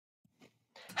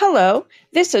Hello,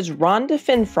 this is Rhonda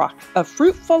Finfrock of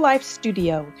Fruitful Life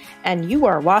Studio, and you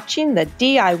are watching the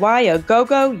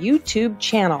DIY-aGoGo YouTube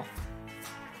channel.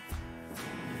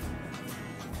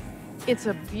 It's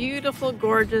a beautiful,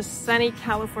 gorgeous, sunny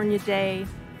California day,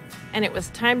 and it was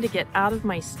time to get out of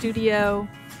my studio,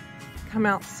 come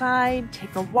outside,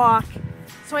 take a walk.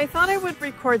 So I thought I would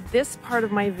record this part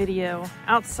of my video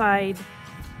outside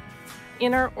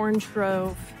in our orange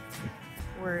grove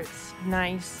where it's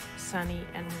nice, sunny,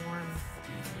 and warm.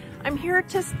 I'm here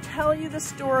to tell you the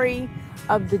story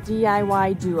of the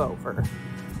DIY do-over.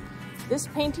 This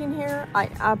painting here,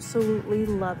 I absolutely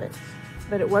love it,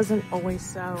 but it wasn't always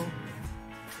so.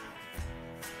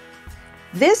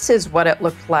 This is what it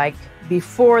looked like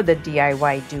before the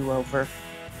DIY do-over.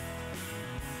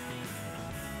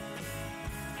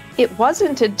 It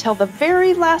wasn't until the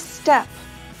very last step,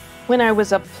 when I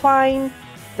was applying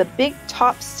the big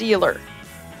top sealer,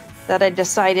 that I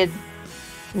decided,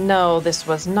 no, this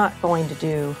was not going to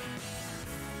do.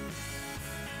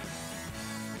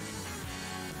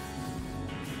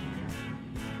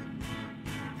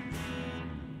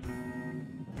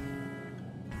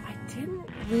 I didn't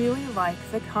really like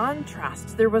the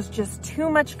contrast. There was just too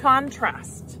much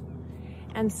contrast.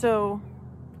 And so,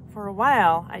 for a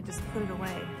while, I just put it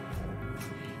away.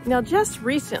 Now, just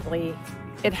recently,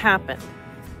 it happened.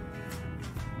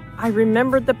 I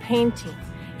remembered the painting.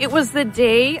 It was the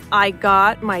day I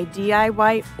got my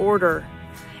DIY order.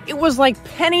 It was like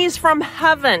pennies from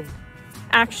heaven.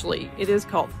 Actually, it is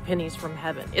called pennies from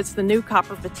heaven. It's the new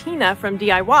copper patina from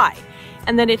DIY.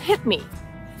 And then it hit me.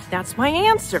 That's my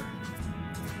answer.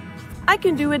 I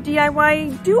can do a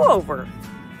DIY do-over.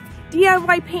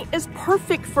 DIY paint is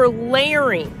perfect for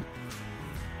layering.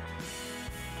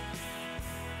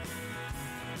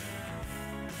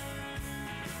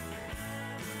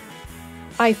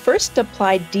 I first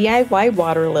applied DIY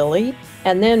water lily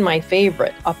and then my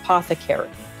favorite, apothecary.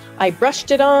 I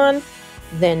brushed it on,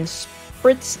 then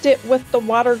spritzed it with the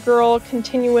Water Girl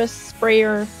continuous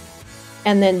sprayer,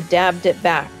 and then dabbed it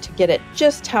back to get it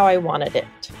just how I wanted it.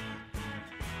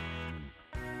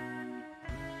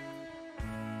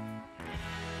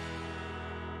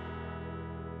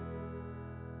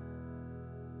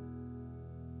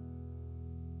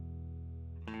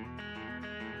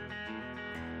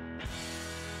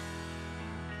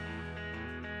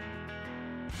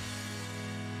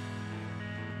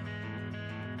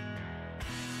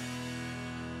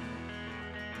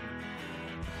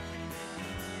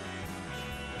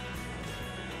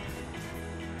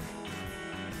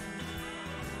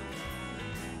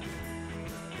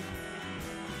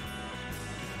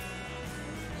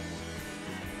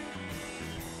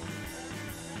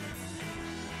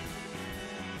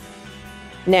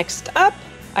 Next up,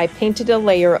 I painted a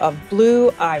layer of blue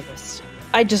iris.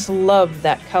 I just love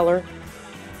that color.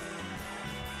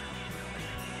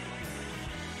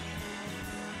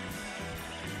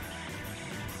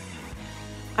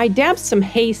 I dabbed some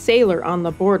Hay Sailor on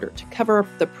the border to cover up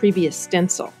the previous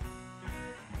stencil.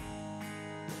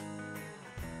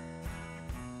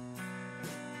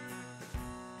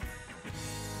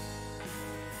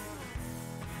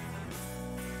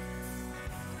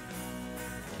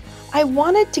 I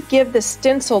wanted to give the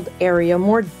stenciled area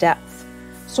more depth,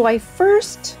 so I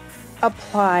first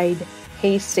applied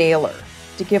Hay Sailor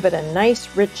to give it a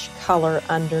nice rich color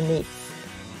underneath.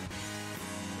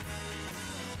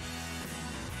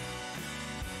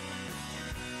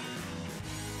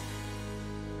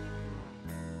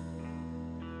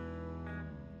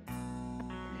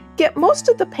 Get most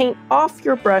of the paint off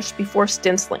your brush before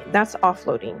stenciling. That's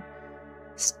offloading.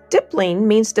 Stippling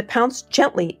means to pounce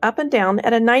gently up and down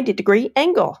at a 90-degree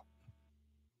angle.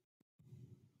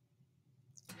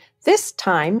 This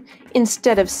time,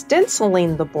 instead of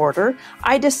stenciling the border,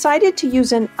 I decided to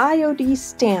use an IOD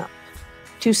stamp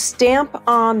to stamp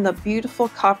on the beautiful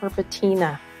copper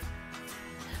patina.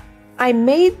 I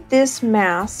made this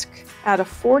mask at a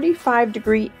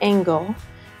 45-degree angle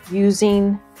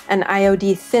using an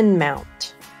IOD thin mount.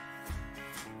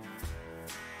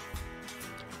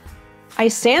 I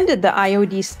sanded the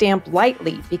IOD stamp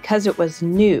lightly because it was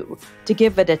new, to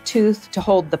give it a tooth to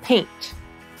hold the paint.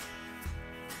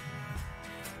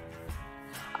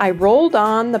 I rolled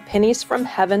on the pennies from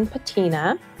heaven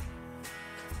patina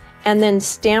and then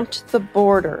stamped the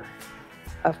border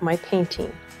of my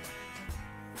painting.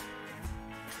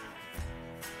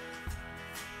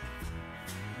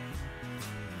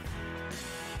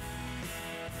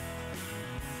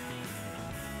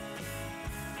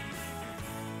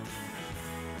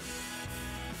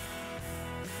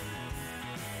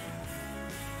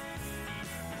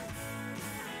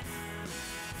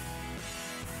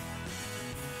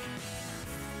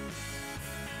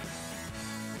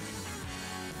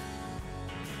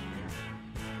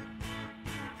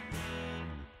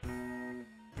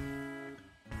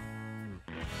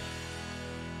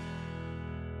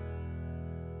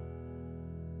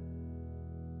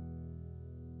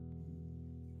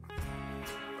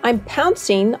 I'm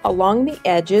pouncing along the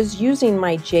edges using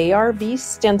my JRB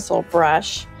stencil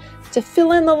brush to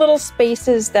fill in the little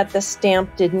spaces that the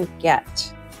stamp didn't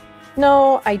get.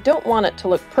 No, I don't want it to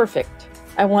look perfect.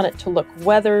 I want it to look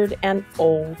weathered and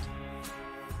old.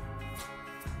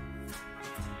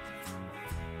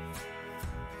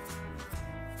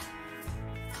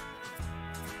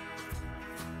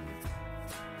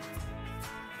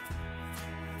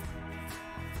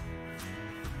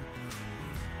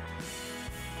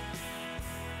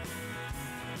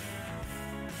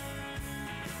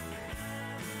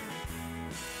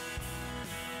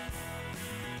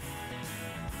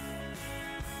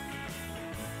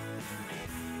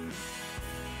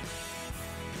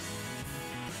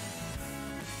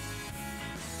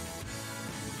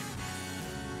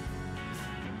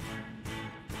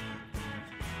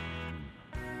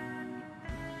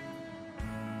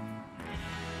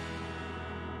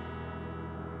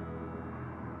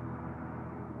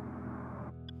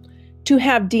 To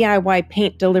have DIY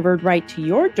paint delivered right to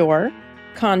your door,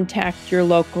 contact your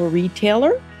local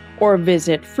retailer or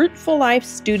visit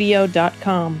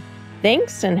fruitfullifestudio.com.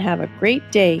 Thanks and have a great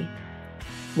day.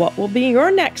 What will be your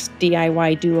next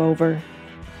DIY do-over?